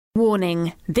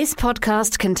Warning, this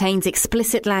podcast contains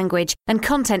explicit language and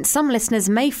content some listeners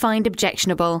may find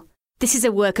objectionable. This is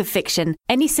a work of fiction.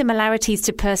 Any similarities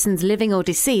to persons living or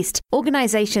deceased,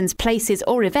 organisations, places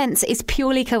or events is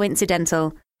purely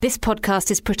coincidental. This podcast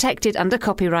is protected under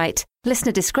copyright.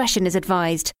 Listener discretion is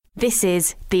advised. This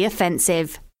is The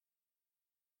Offensive.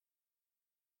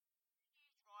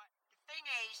 The thing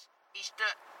is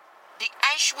that the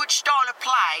Ashwood style of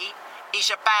play is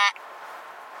about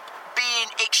being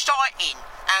exciting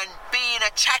and being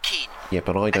attacking. Yeah,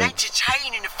 but I don't. And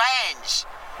entertaining the fans.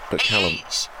 But Callum,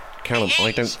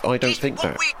 I don't think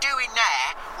that. What we're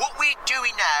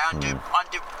doing now under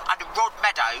Rod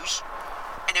Meadows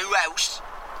and who else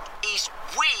is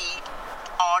we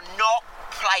are not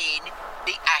playing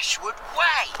the Ashwood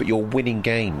way. But you're winning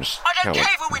games. I don't Callum.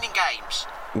 care if we're winning games.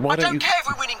 Why I don't care if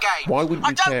we're winning games. Why wouldn't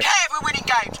you care? I don't care if we're winning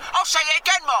games. I'll say it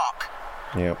again, Mark.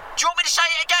 Yeah. Do you want me to say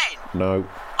it again? No.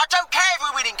 I don't care if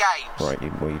we're winning games. Right, you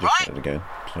just said it again.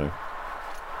 So.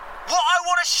 What I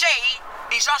want to see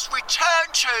is us return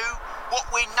to what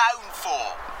we're known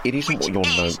for. It isn't what you're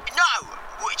known. No,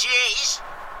 which is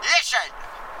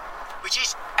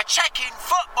attacking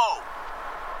football.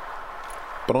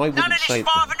 But I wouldn't None of say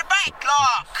this five in the back,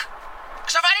 Lark.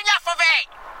 Because I've had enough of it.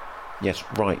 Yes,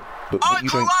 right. But I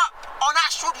grew up on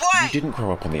Ashwood Way. You didn't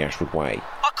grow up on the Ashwood Way.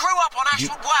 I grew up on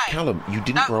Ashwood Way. Callum, you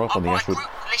didn't grow up on the Ashwood.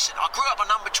 Listen, I grew up on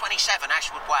number 27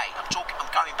 Ashwood Way. I'm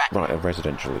going back. Right, a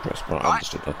residential address. Right, I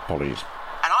understood. Apologies.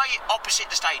 And opposite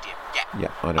the stadium. Yeah.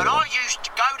 Yeah, I know. And I used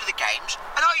to go to the games,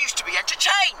 and I used to be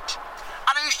entertained.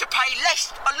 And I used to pay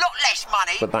a lot less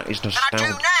money. But that is nostalgia. Than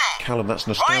I do now. Callum, that's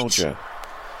nostalgia. Right?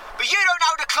 But you don't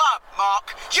know the club,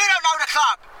 Mark. You don't know the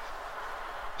club.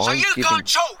 So you can't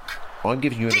talk. I'm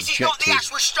giving you an objective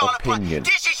opinion.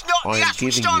 This is not the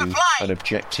Ashwood style of play. An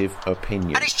objective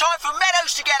opinion. And it's time for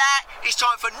Meadows to get out. It's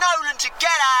time for Nolan to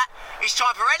get out. It's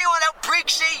time for anyone else,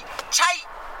 Briggsy, Tate,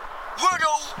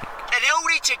 Woodall, and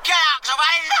Hildy to get out, because I've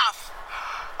had enough.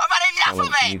 I've had enough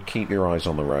of it. You keep your eyes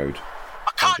on the road.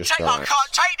 I can't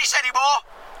take this anymore.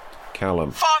 Callum.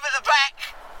 5 at the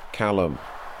back. Callum.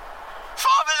 5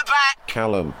 at the back.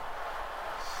 Callum.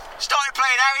 Started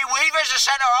playing Harry Weaver as a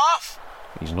centre-half.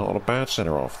 He's not a bad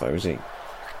centre-half, though, is he?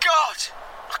 God,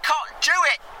 I can't do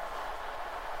it.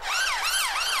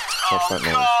 What's that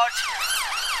noise? God.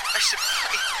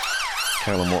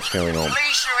 Callum, what's going on?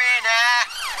 Police are here now.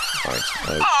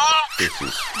 Right, Mark. this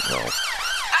is, well...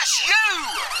 That's you!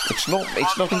 It's not,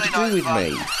 it's nothing to do with me.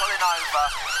 I'm pulling over.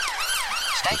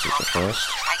 Stay This is calm. the first.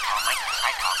 Stay calm, mate.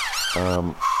 Stay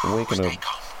calm. We're gonna... Stay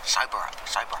calm. Sober up.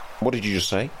 What did you just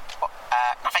say? What?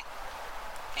 Nothing.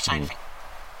 Didn't say anything.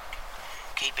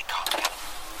 Keep it calm.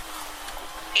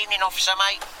 Evening, officer,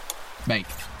 mate. Mate,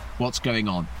 what's going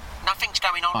on? Nothing's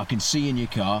going on. I can see in your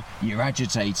car, you're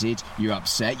agitated, you're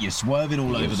upset, you're swerving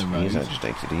all over the road. He's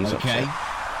agitated, he's okay? upset.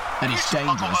 And it's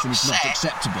dangerous and it's not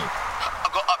acceptable. I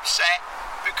got upset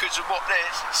because of what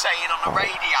they're saying on the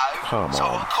radio. Come so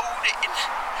on. I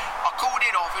called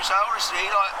in, officer, honestly,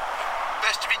 like,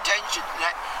 best of intentions.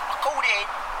 I called in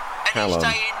and Callum.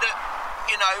 he's saying that,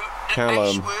 you know, that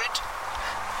Callum.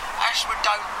 Ashwood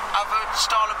don't have a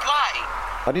style of play.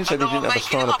 I didn't say they didn't have a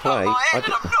style of play.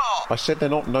 I said they're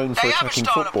not known for attacking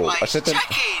football. I said they're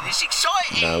attacking. It's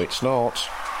exciting. No, it's not.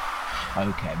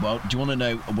 Okay, well, do you want to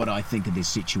know what I think of this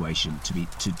situation, to be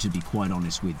quite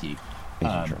honest with you? He's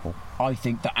in trouble. I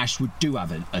think that Ashwood do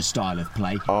have a style of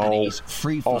play, Oh, and it's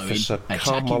free-flowing, officer,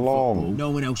 attacking come along. football. No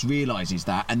one else realises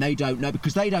that, and they don't know,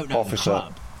 because they don't know the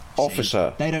club.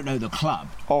 Officer. They don't know the club.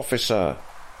 Officer.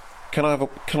 Can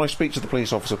I speak to the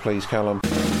police officer, please, Callum?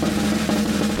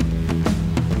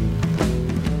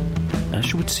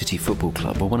 Ashwood City Football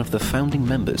Club were one of the founding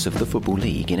members of the Football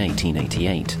League in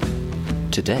 1888.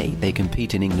 Today, they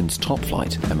compete in England's top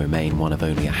flight and remain one of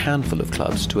only a handful of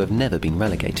clubs to have never been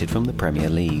relegated from the Premier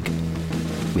League.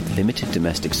 With limited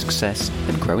domestic success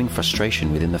and growing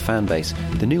frustration within the fan base,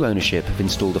 the new ownership have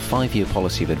installed a 5-year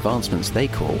policy of advancements they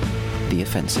call The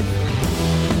Offensive.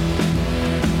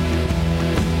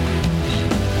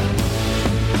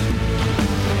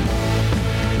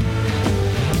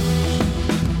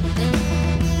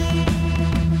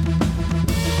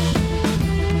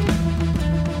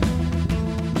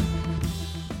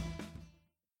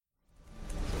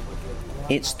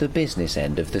 It's the business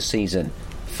end of the season.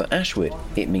 For Ashwood,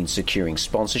 it means securing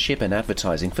sponsorship and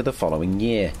advertising for the following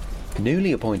year.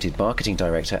 Newly appointed marketing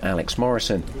director Alex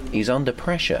Morrison is under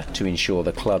pressure to ensure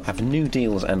the club have new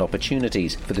deals and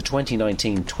opportunities for the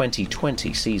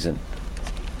 2019-2020 season.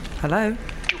 Hello?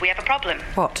 You we have a problem.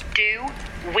 What? Do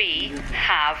we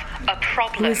have a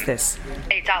problem? Who is this?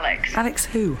 It's Alex. Alex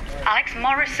who? Alex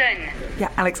Morrison. Yeah,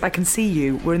 Alex, I can see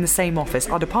you. We're in the same office.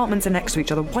 Our departments are next to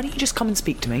each other. Why don't you just come and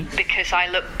speak to me? Because I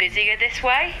look busier this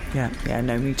way? Yeah,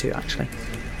 no, me too, actually.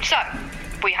 So,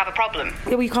 we have a problem.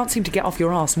 Yeah, well, you can't seem to get off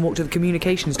your arse and walk to the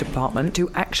communications department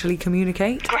to actually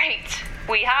communicate. Great.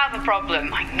 We have a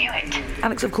problem. I knew it.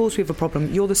 Alex, of course we have a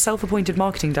problem. You're the self-appointed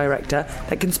marketing director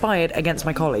that conspired against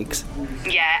my colleagues.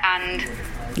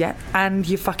 Yeah, and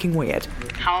you're fucking weird.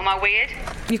 How am I weird?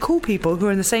 You call people who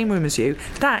are in the same room as you,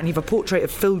 and you have a portrait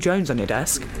of Phil Jones on your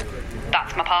desk.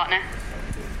 That's my partner.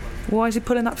 Why is he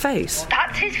pulling that face?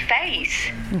 That's his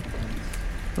face.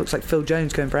 Looks like Phil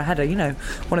Jones going for a header, you know,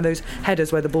 one of those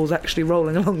headers where the ball's actually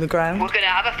rolling along the ground. We're going to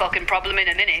have a fucking problem in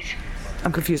a minute.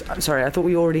 I'm confused. I'm sorry, I thought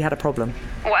we already had a problem.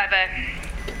 Whatever.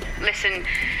 Listen,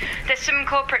 there's some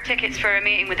corporate tickets for a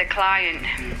meeting with a client.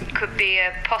 Could be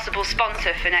a possible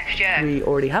sponsor for next year. We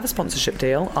already have a sponsorship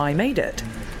deal. I made it.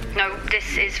 No,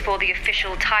 this is for the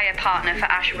official tyre partner for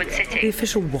Ashwood City. The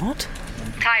official what?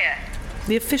 Tyre.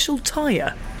 The official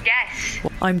tyre? Yes.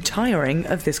 I'm tiring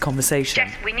of this conversation.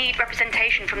 Jess, we need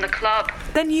representation from the club.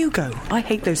 Then you go. I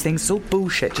hate those things. It's all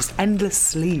bullshit. Just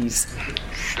endless sleaze.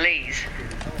 Sleaze?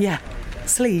 Yeah,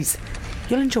 sleaze.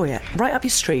 You'll enjoy it. Right up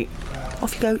your street.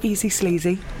 Off you go, easy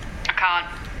sleazy. I can't.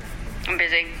 I'm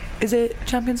busy. Is it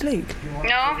Champions League?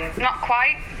 No, not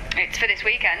quite. It's for this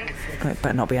weekend. Oh, it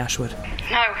better not be Ashwood.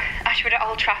 No, Ashwood at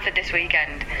Old Trafford this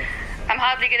weekend. I'm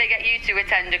hardly going to get you to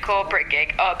attend a corporate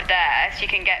gig up there so you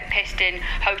can get pissed in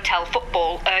hotel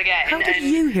football again. How did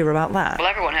you hear about that? Well,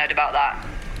 everyone heard about that.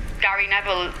 Gary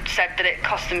Neville said that it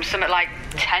cost them something like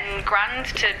 10 grand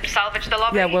to salvage the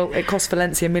lobby. Yeah, well, it cost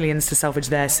Valencia millions to salvage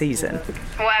their season.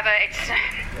 Whatever,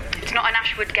 it's not an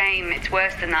Ashwood game, it's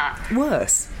worse than that.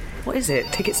 Worse? What is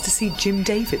it? Tickets to see Jim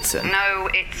Davidson? No,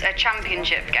 it's a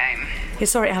championship game. Yeah,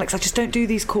 sorry, Alex, I just don't do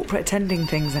these corporate attending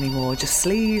things anymore. Just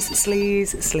sleaze. It's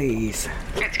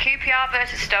QPR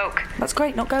versus Stoke. That's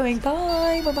great, not going.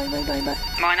 Bye.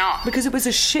 Why not? Because it was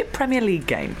a shit Premier League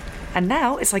game. And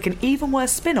now it's like an even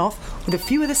worse spin-off with a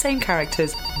few of the same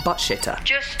characters, but shitter.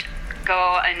 Just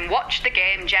go and watch the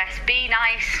game, Jess. Be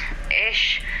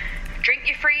nice-ish. Drink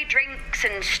your free drinks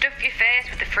and stuff your face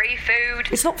with the free food.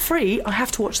 It's not free, I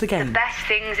have to watch the game. The best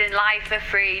things in life are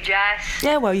free, Jess.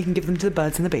 Yeah, well, you can give them to the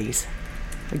birds and the bees.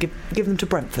 Or give them to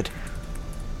Brentford.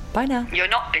 Bye now. You're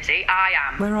not busy, I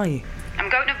am. Where are you? I'm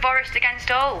going to Forest against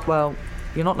Hull. Well,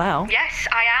 you're not now. Yes,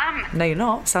 I am. No, you're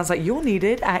not. Sounds like you're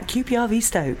needed at QPR v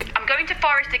Stoke. I'm going to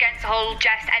Forest against Hull,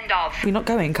 Jess, end of. You're not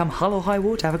going. Come Hull or high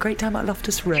water. Have a great time at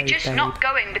Loftus Road, You're just babe. not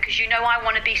going because you know I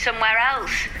want to be somewhere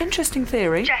else. Interesting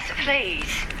theory. Jess,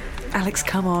 please. Alex,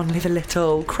 come on, live a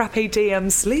little. Crappy DM,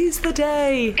 sleaze the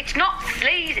day. It's not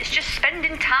sleaze, it's just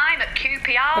spending time at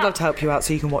QPR. I'd love to help you out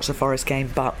so you can watch the Forest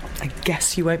game, but I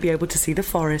guess you won't be able to see the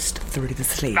Forest through the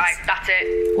sleaze. Right, that's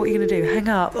it. What are you going to do? Hang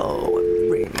up? Oh,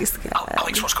 I'm really scared. Oh,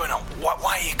 Alex, what's going on?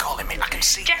 Why are you calling me? I can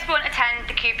see. Jess won't attend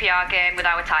the QPR game with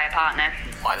our tyre partner.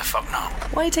 Why the fuck not?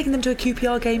 Why are you taking them to a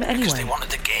QPR game anyway? Because they wanted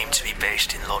the game to be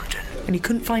based in London. And you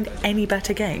couldn't find any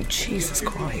better game? Jesus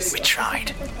Christ. We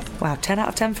tried. Wow, 10 out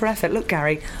of 10 for effort. Look,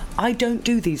 Gary, I don't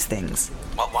do these things.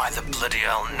 Well, why the bloody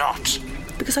hell not?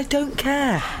 Because I don't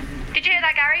care. Did you hear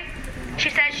that, Gary? She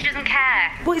says she doesn't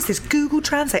care. What is this, Google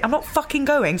Translate? I'm not fucking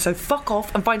going, so fuck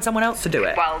off and find someone else to do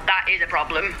it. Well, that is a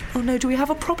problem. Oh no, do we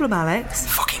have a problem, Alex?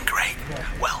 Fucking great.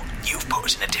 Well, you've put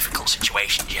us in a difficult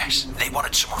situation, Jess. They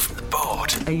wanted someone from the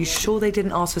board. Are you sure they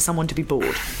didn't ask for someone to be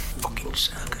bored? Fucking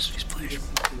circus, this place.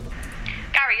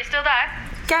 Gary, you still there?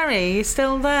 Gary, you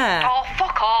still there? Oh,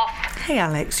 fuck off. Hey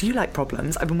Alex, you like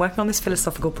problems. I've been working on this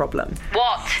philosophical problem.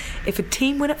 What? If a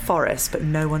team win at Forest but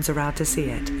no one's around to see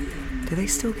it, do they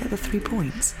still get the 3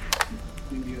 points?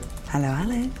 Hello,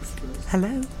 Alex?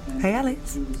 Hello? Hey,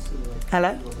 Alex?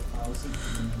 Hello?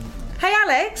 Hey,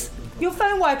 Alex? Your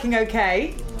phone working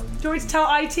okay? Do you want me to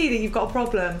tell IT that you've got a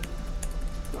problem?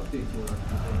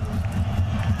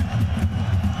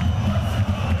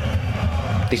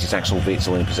 This is Axel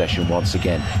Witsel in possession once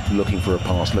again, looking for a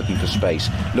pass, looking for space,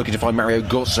 looking to find Mario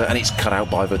Götze, and it's cut out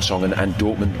by Vertonghen, and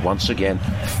Dortmund once again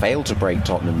failed to break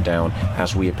Tottenham down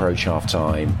as we approach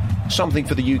half-time. Something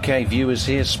for the UK viewers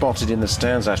here, spotted in the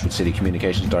stands, Ashwood City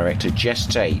Communications Director Jess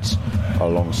Tate,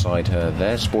 alongside her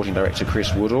there, Sporting Director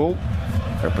Chris Woodall,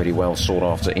 a pretty well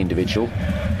sought-after individual.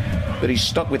 But he's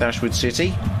stuck with Ashwood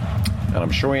City, and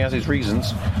I'm sure he has his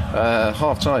reasons.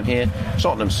 Half-time here.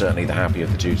 Tottenham's certainly the happier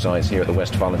of the two sides here at the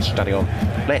Westfalen Stadion.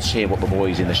 Let's hear what the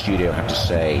boys in the studio have to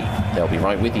say. They'll be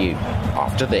right with you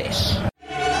after this.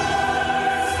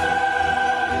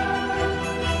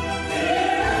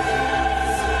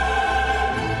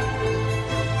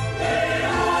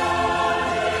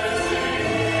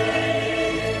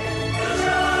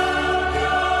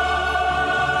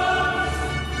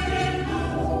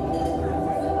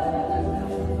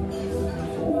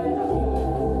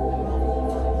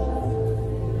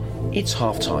 It's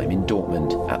half-time in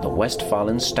Dortmund at the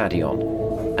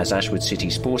Westfalenstadion, as Ashwood City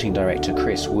Sporting Director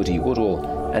Chris Woody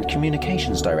Woodall and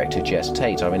Communications Director Jess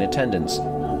Tate are in attendance,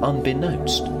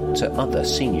 unbeknownst to other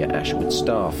senior Ashwood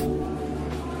staff.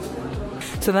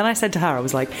 So then I said to her, I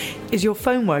was like, is your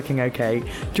phone working okay? Do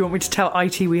you want me to tell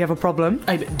IT we have a problem?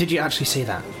 Hey, but did you actually say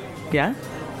that? Yeah?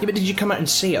 Yeah, but did you come out and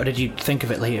say it, or did you think of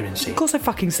it later and say it? Of course I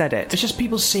fucking said it. It's just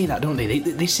people say that, don't they?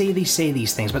 They say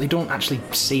these things, but they don't actually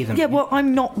say them. Yeah, well,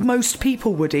 I'm not most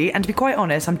people, Woody, and to be quite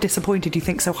honest, I'm disappointed you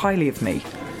think so highly of me.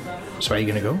 So where are you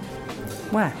going to go?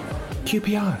 Where?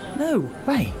 QPR. No.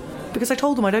 Why? Because I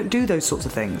told them I don't do those sorts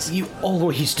of things. You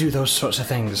always do those sorts of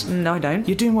things. No, I don't.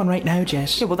 You're doing one right now,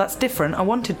 Jess. Yeah, well, that's different. I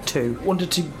wanted to. Wanted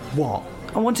to what?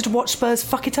 I wanted to watch Spurs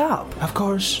fuck it up. Of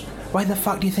course. Why the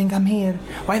fuck do you think I'm here?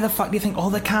 Why the fuck do you think all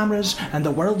the cameras and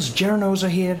the world's journos are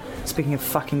here? Speaking of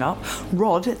fucking up,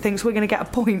 Rod thinks we're going to get a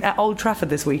point at Old Trafford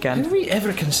this weekend. Have we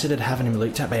ever considered having him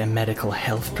looked at by a medical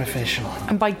health professional?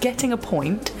 And by getting a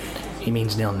point... He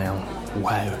means 0-0.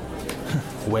 Wow.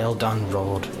 Well done,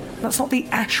 Rod. That's not the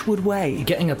Ashwood way.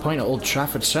 Getting a point at Old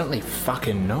Trafford, certainly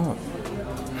fucking not.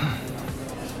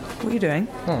 What are you doing?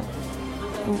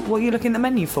 What are you looking at the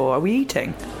menu for? Are we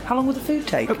eating? How long will the food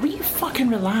take? Will you fucking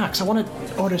relax? I want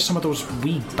to order some of those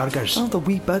wee burgers. Oh, the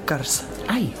wee burgers.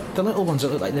 Aye, the little ones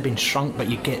that look like they've been shrunk, but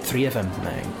you get 3 of them.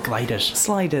 Gliders.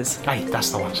 Sliders. Aye, that's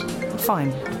the ones.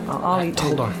 Fine. I'll eat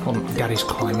too. Hold on. Gary's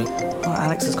calling me. Oh,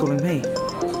 Alex is calling me.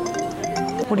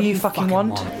 What do you fucking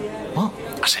want? What?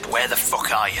 I said, where the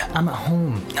fuck are you? I'm at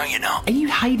home. No, you're not. Are you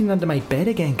hiding under my bed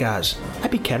again, Gaz?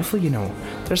 I'd be careful, you know.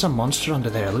 There's a monster under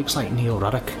there. Looks like Neil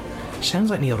Ruddock. Sounds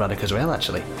like Neil Ruddock as well,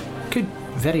 actually. Could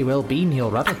very well be Neil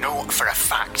Ruddock. I know for a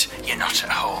fact you're not at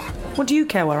home. What do you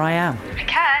care where I am? I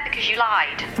care because you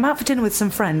lied. I'm out for dinner with some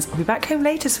friends. I'll be back home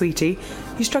later, sweetie.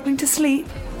 You struggling to sleep?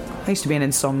 I used to be an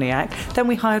insomniac. Then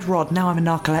we hired Rod. Now I'm a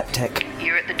narcoleptic.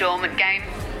 You were at the Dortmund game?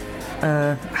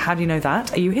 How do you know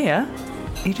that? Are you here?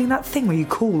 Are you doing that thing where you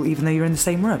call even though you're in the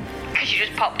same room? Because you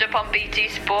just popped up on BT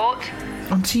Sport.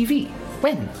 On TV?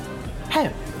 When?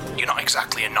 How? You're not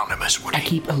exactly anonymous, Woody. I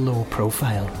keep a low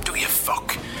profile. Do you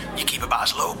fuck? You keep about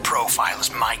as low profile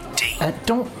as Mike Dean.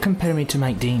 Don't compare me to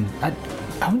Mike Dean. I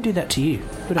won't do that to you,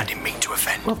 would I? I didn't mean to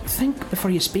offend. Well, think before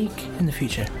you speak in the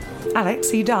future.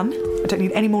 Alex, are you done? I don't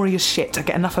need any more of your shit. I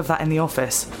get enough of that in the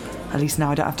office. At least now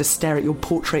I don't have to stare at your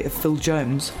portrait of Phil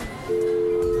Jones.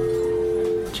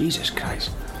 Jesus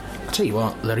Christ. I'll tell you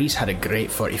what, Larice had a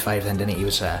great 45 then, didn't he? He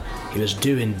was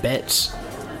doing bits.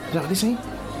 Is that what they say?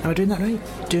 Am I doing that right?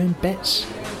 Doing bits?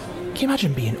 Can you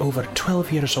imagine being over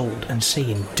 12 years old and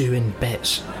saying doing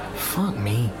bits? Fuck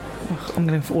me. Ugh, I'm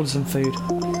going to order some food.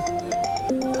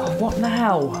 Oh, what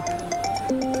now?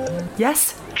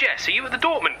 Yes? Jess, are you at the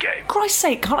Dortmund game? Christ's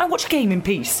sake, can't I watch a game in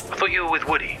peace? I thought you were with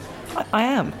Woody. I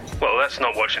am. Well, that's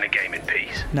not watching a game in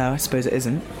peace. No, I suppose it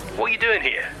isn't. What are you doing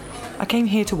here? I came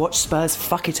here to watch Spurs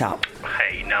fuck it up.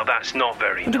 Hey, now that's not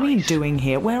very What nice. do you mean doing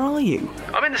here? Where are you?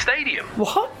 I'm in the stadium.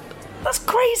 What? That's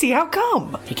crazy, how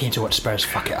come? He came to watch Spurs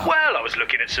fuck it up. Well, I was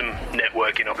looking at some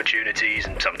networking opportunities,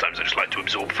 and sometimes I just like to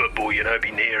absorb football, you know, be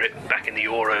near it, back in the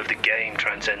aura of the game,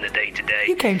 transcend the day-to-day.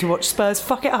 You came to watch Spurs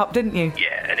fuck it up, didn't you?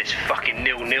 Yeah, and it's fucking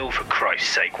 0-0 for Christ's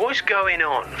sake. What's going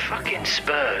on? Fucking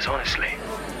Spurs, honestly.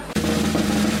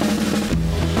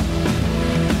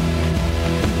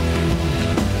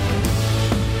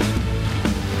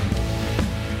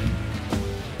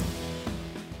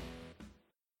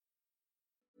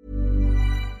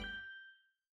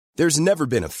 There's never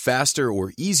been a faster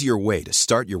or easier way to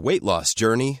start your weight loss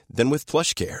journey than with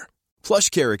PlushCare.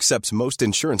 PlushCare accepts most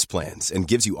insurance plans and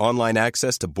gives you online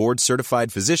access to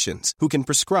board-certified physicians who can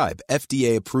prescribe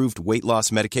FDA-approved weight loss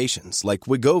medications like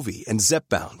Wegovy and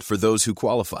Zepbound for those who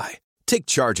qualify. Take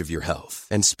charge of your health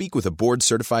and speak with a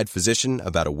board-certified physician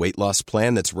about a weight loss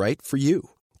plan that's right for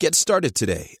you. Get started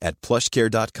today at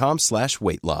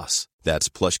plushcare.com/weight loss. That's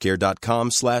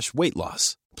plushcare.com/weight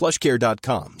loss.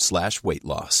 plushcare.com/weight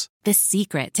loss. The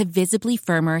secret to visibly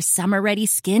firmer, summer-ready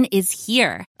skin is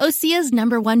here. Osea's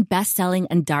 #1 best-selling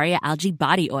Undaria Algae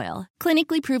Body Oil.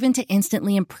 Clinically proven to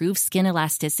instantly improve skin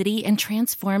elasticity and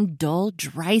transform dull,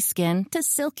 dry skin to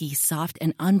silky, soft,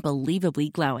 and unbelievably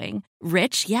glowing.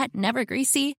 Rich yet never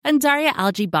greasy, Undaria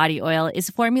Algae Body Oil is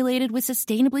formulated with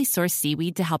sustainably sourced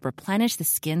seaweed to help replenish the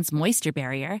skin's moisture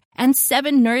barrier and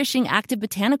 7 nourishing active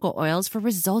botanical oils for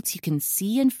results you can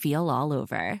see and feel all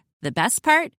over. The best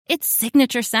part? Its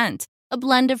signature scent. A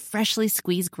blend of freshly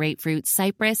squeezed grapefruit,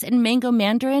 cypress, and mango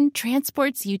mandarin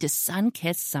transports you to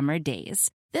sun-kissed summer days.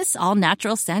 This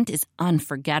all-natural scent is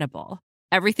unforgettable.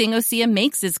 Everything Osea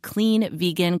makes is clean,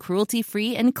 vegan,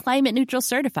 cruelty-free, and climate-neutral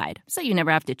certified, so you never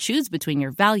have to choose between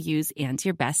your values and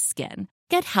your best skin.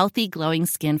 Get healthy, glowing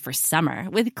skin for summer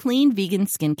with clean vegan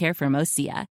skincare from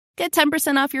Osea. Get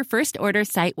 10% off your first order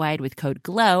site-wide with code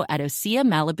GLOW at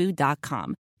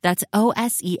OseaMalibu.com. That's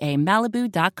OSEA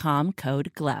Malibu.com,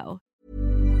 code GLOW.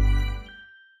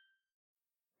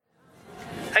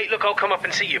 Hey, look, I'll come up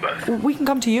and see you both. We can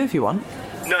come to you if you want.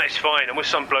 No, it's fine. I'm with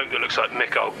some bloke that looks like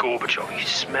Mikhail Gorbachev. He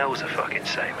smells the fucking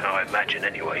same, I imagine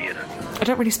anyway, you know. I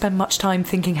don't really spend much time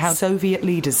thinking how Soviet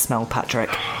leaders smell, Patrick.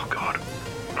 Oh, God.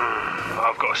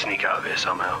 I've got to sneak out of here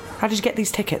somehow. How did you get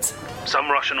these tickets? Some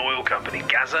Russian oil company.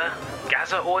 Gaza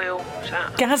Oil? Is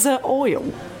that? Gaza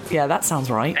Oil? Yeah, that sounds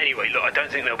right. Anyway, look, I don't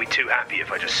think they'll be too happy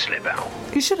if I just slip out.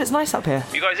 You should, it's nice up here.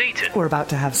 You guys eating? We're about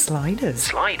to have sliders.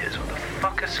 Sliders? What the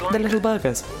fuck are sliders? The little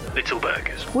burgers. Little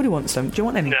burgers. What do you want, some? Do you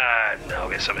want any? No, I'll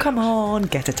get something Come else. on,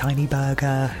 get a tiny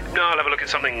burger. No, I'll have a look at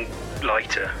something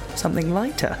lighter. Something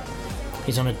lighter?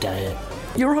 He's on a diet.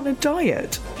 You're on a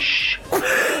diet? Shh.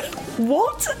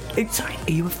 What? Sorry,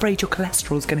 are you afraid your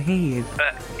cholesterol's going to hear you?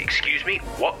 Excuse me?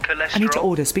 What cholesterol? I need to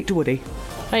order. Speak to Woody.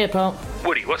 Hiya, pal.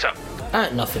 Woody, what's up?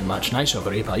 Nothing much. Nice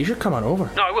over here, pal. You should come on over.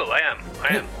 No, I will. I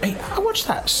am. Hey, I watched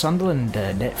that Sunderland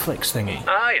Netflix thingy.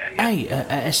 Ah, yeah. Aye,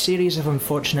 a series of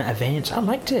unfortunate events. I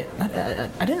liked it.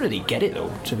 I didn't really get it,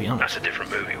 though, to be honest. That's a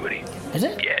different movie, Woody. Is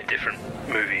it? Yeah, different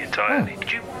movie entirely.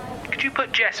 Oh. Could you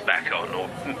put Jess back on, or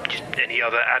just any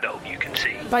other adult you can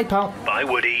see? Bye, pal. Bye,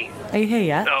 Woody. Are you here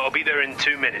yet? Oh, I'll be there in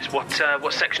 2 minutes. What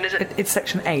section is it? It's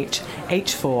section H.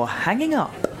 H4, hanging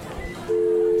up.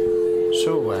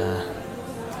 So,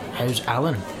 how's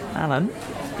Alan? Alan?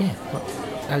 Yeah,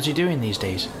 how's he doing these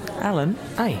days? Alan?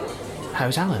 Aye.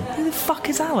 How's Alan? Who the fuck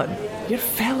is Alan? Your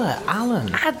fella,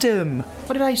 Alan. Adam.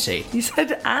 What did I say? You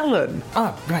said Alan.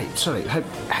 Oh, right, sorry.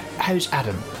 How's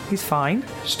Adam? He's fine.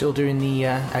 Still doing the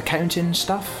accounting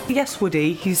stuff? Yes,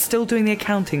 Woody, he's still doing the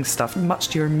accounting stuff, much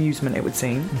to your amusement, it would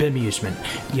seem. Bemusement.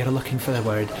 You're looking for the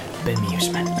word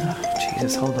bemusement. Oh,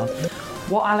 Jesus, hold on.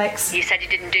 What, Alex? You said you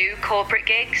didn't do corporate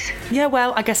gigs? Yeah,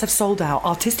 well, I guess I've sold out.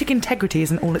 Artistic integrity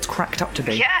isn't all it's cracked up to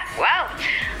be. Yeah, well,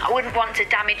 I wouldn't want to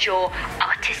damage your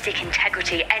artistic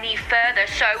integrity any further,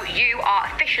 so you are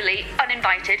officially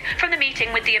uninvited from the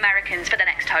meeting with the Americans for the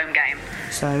next home game.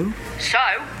 So?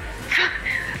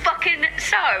 Fucking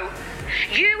so.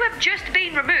 You have just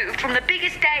been removed from the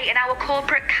biggest day in our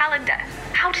corporate calendar.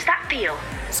 How does that feel?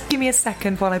 Just give me a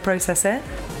second while I process it.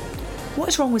 What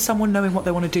is wrong with someone knowing what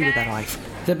they want to do with their life?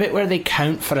 The bit where they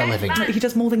count for a living. He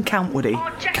does more than count, Woody.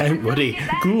 Count, Woody.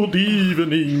 Good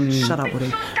evening. Shut up, Woody.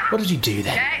 What does he do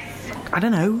then? I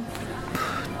don't know.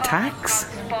 Tax?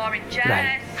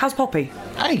 Right. How's Poppy?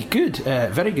 Aye, good.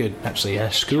 Very good, actually.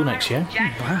 School next year.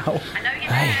 Wow.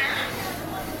 Aye.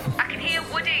 I can hear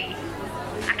Woody.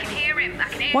 I can hear him.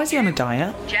 Why is he on a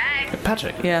diet?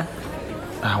 Patrick? Yeah.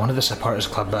 One of the supporters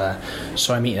club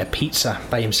saw him eating a pizza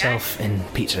by himself in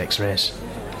Pizza Express.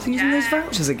 Is he using those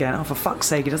vouchers again? Oh, for fuck's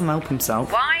sake, he doesn't help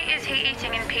himself. Why is he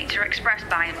eating in Pizza Express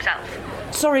by himself?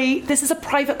 Sorry, this is a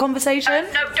private conversation?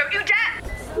 No, don't you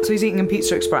dare! So he's eating in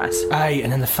Pizza Express? Aye,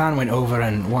 and then the fan went over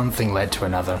and one thing led to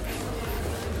another.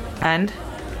 And?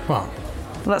 What?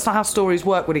 Well, that's not how stories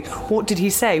work, Woody. What did he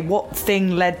say? What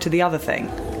thing led to the other thing?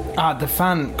 The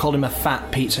fan called him a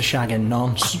fat pizza shagging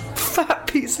nonce. Fat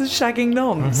pizza shagging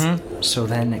nonce? Mm-hmm. So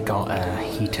then it got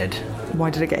heated. Why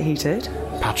did it get heated?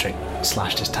 Patrick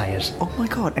slashed his tyres. Oh my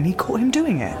god, and he caught him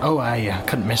doing it? Oh, I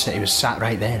couldn't miss it. He was sat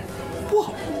right there.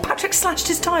 What? Patrick slashed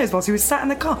his tyres whilst he was sat in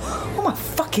the car? Oh my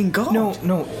fucking god.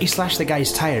 No, he slashed the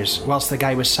guy's tyres whilst the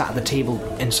guy was sat at the table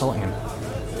insulting him.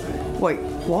 Wait,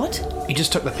 what? He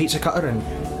just took the pizza cutter and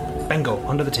bingo,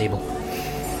 under the table.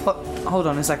 Hold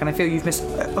on a second, I feel you've missed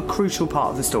a crucial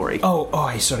part of the story.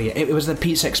 Oh, sorry. It was the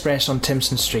Pizza Express on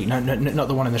Timpson Street, not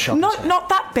the one in the shop. Not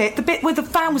that bit, the bit where the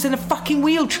fan was in a fucking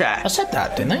wheelchair. I said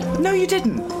that, didn't I? No, you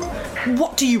didn't.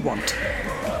 What do you want?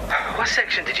 What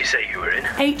section did you say you were in?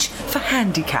 H for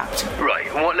handicapped. Right,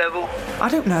 and what level? I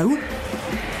don't know.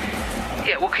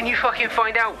 Yeah, well, can you fucking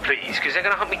find out, please? Because they're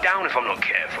going to hunt me down if I'm not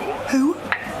careful. Who?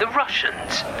 The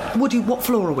Russians. Woody, what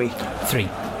floor are we? 3.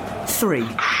 3.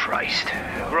 Christ.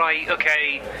 Right,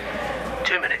 okay.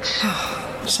 2 minutes.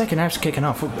 Second half's kicking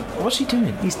off. What's he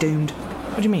doing? He's doomed.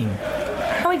 What do you mean?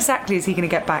 How exactly is he going to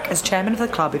get back as chairman of the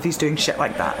club if he's doing shit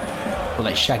like that? Well,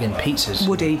 like shagging pizzas.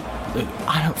 Woody. Look,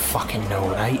 I don't fucking know,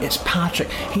 right? It's Patrick.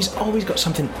 He's always got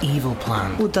something evil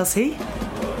planned. Well, does he?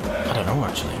 I don't know,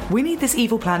 actually. We need this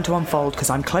evil plan to unfold because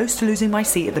I'm close to losing my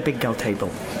seat at the big girl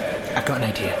table. I've got an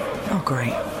idea. Oh,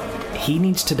 great. He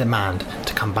needs to demand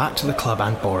to come back to the club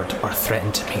and board or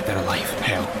threaten to make their life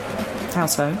hell. How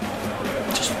so?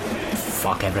 Just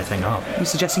fuck everything up. You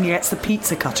suggesting he gets the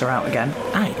pizza cutter out again?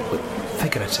 Aye, but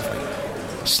figuratively.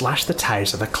 Slash the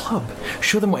ties of the club.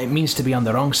 Show them what it means to be on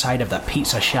the wrong side of the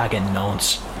pizza-shagging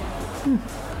nonce.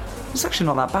 It's actually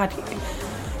not that bad.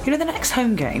 You know, the next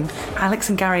home game, Alex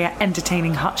and Gary are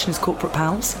entertaining Hutch and his corporate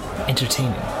pals.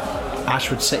 Entertaining?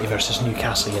 Ashwood City versus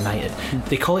Newcastle United.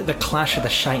 They call it the Clash of the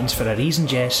Shitans for a reason,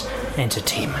 Jess.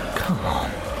 Entertainment. Come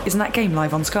on. Isn't that game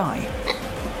live on Sky?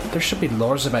 There should be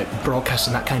laws about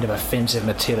broadcasting that kind of offensive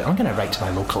material. I'm going to write to my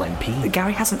local MP.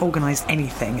 Gary hasn't organised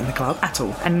anything in the club at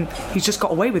all, and he's just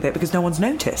got away with it because no one's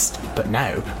noticed. But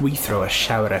now, we throw a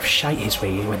shower of shite his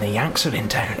way when the Yanks are in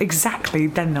town. Exactly,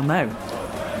 then they'll know.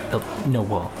 They'll know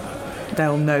what?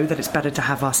 They'll know that it's better to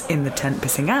have us in the tent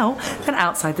pissing out than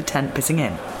outside the tent pissing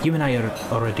in. You and I are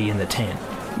already in the tent.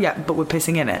 Yeah, but we're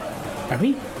pissing in it. Are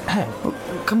we? How? Well,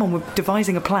 come on, we're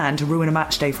devising a plan to ruin a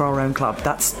match day for our own club.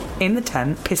 That's in the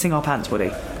tent, pissing our pants, Woody.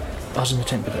 I was in the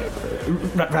tent,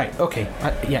 but... Right, okay.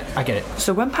 Yeah, I get it.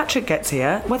 So when Patrick gets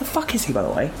here, where the fuck is he, by the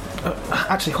way?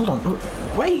 Actually, hold on.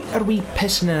 Why are we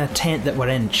pissing in a tent that we're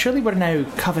in? Surely we're now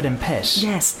covered in piss.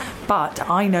 Yes, but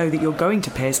I know that you're going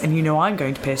to piss, and you know I'm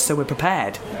going to piss, so we're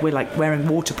prepared. We're, like, wearing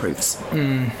waterproofs.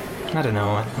 I don't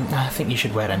know. I think you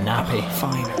should wear a nappy.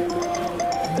 Fine.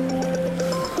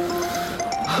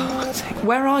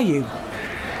 Where are you?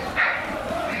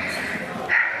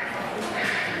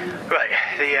 Right,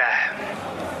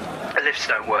 the lifts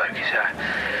don't work.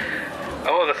 I'm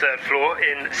on the 3rd floor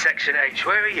in Section H.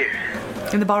 Where are you?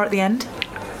 In the bar at the end?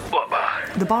 What bar?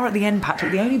 The bar at the end,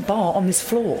 Patrick. The only bar on this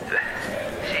floor.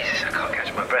 Jesus, I can't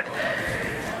catch my breath.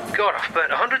 God, I've burnt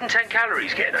 110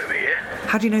 calories getting over here.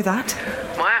 How do you know that?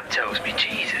 My app tells me.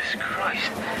 Jesus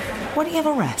Christ. Why don't you have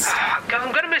a rest?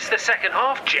 I'm going to miss the second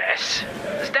half, Jess.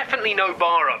 There's definitely no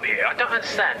bar up here. I don't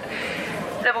understand.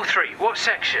 Level 3, what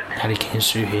section? Harry Kane's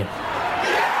through here.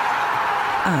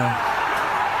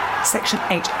 Oh. Section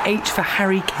H. H for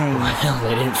Harry Kane. Well,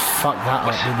 they didn't fuck that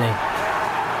up, did they?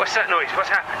 What's that noise? What's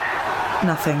happened?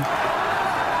 Nothing.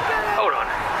 Hold on.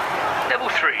 Level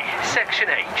 3, Section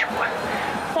H.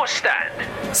 What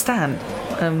stand? Stand?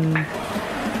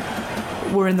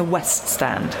 We're in the West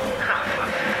Stand. Oh,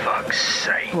 for fuck's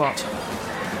sake. What?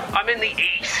 I'm in the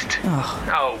East.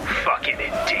 Oh, fucking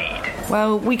indeed.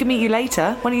 Well, we can meet you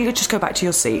later. Why don't you just go back to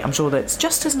your seat? I'm sure that's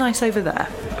just as nice over there.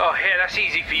 Oh, yeah, that's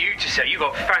easy for you to say. You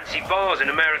got fancy bars and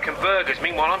American burgers.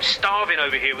 Meanwhile, I'm starving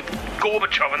over here with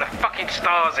Gorbachev and the fucking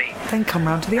Stasi. Then come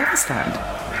round to the other stand.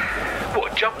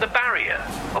 What, jump the barrier?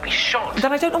 I'll be shot.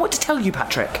 Then I don't know what to tell you,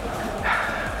 Patrick.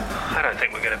 I don't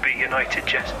think we're going to be united,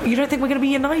 Jess. You don't think we're going to be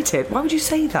united? Why would you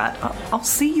say that? I'll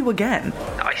see you again.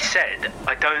 I said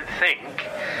I don't think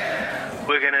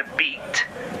we're going to beat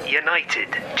United,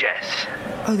 Jess.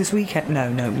 Oh, this weekend? No,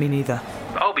 me neither.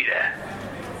 I'll be there.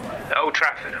 At Old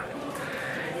Trafford.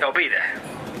 I'll be there.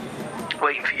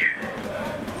 Waiting for you.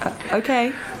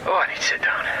 Okay. Oh, I need to sit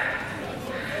down.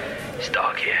 It's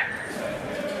dark here.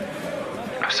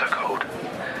 I'm so cold.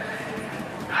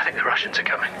 I think the Russians are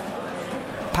coming.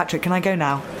 Patrick, can I go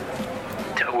now?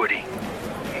 Tell Woody.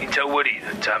 You tell Woody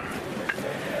that,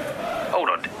 Hold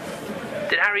on.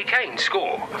 Did Harry Kane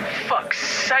score? For fuck's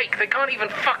sake, they can't even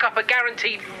fuck up a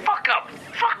guaranteed fuck-up.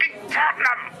 Fucking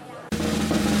Tottenham!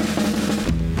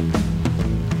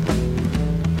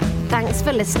 Thanks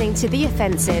for listening to The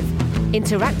Offensive.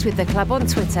 Interact with the club on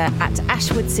Twitter at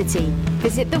Ashwood City.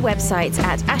 Visit the website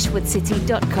at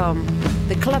ashwoodcity.com.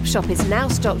 The club shop is now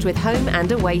stocked with home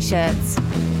and away shirts.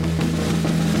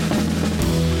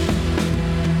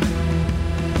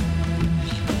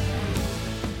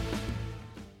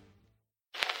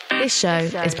 This show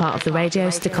is part of the Radio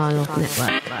Stakhanov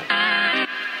Network.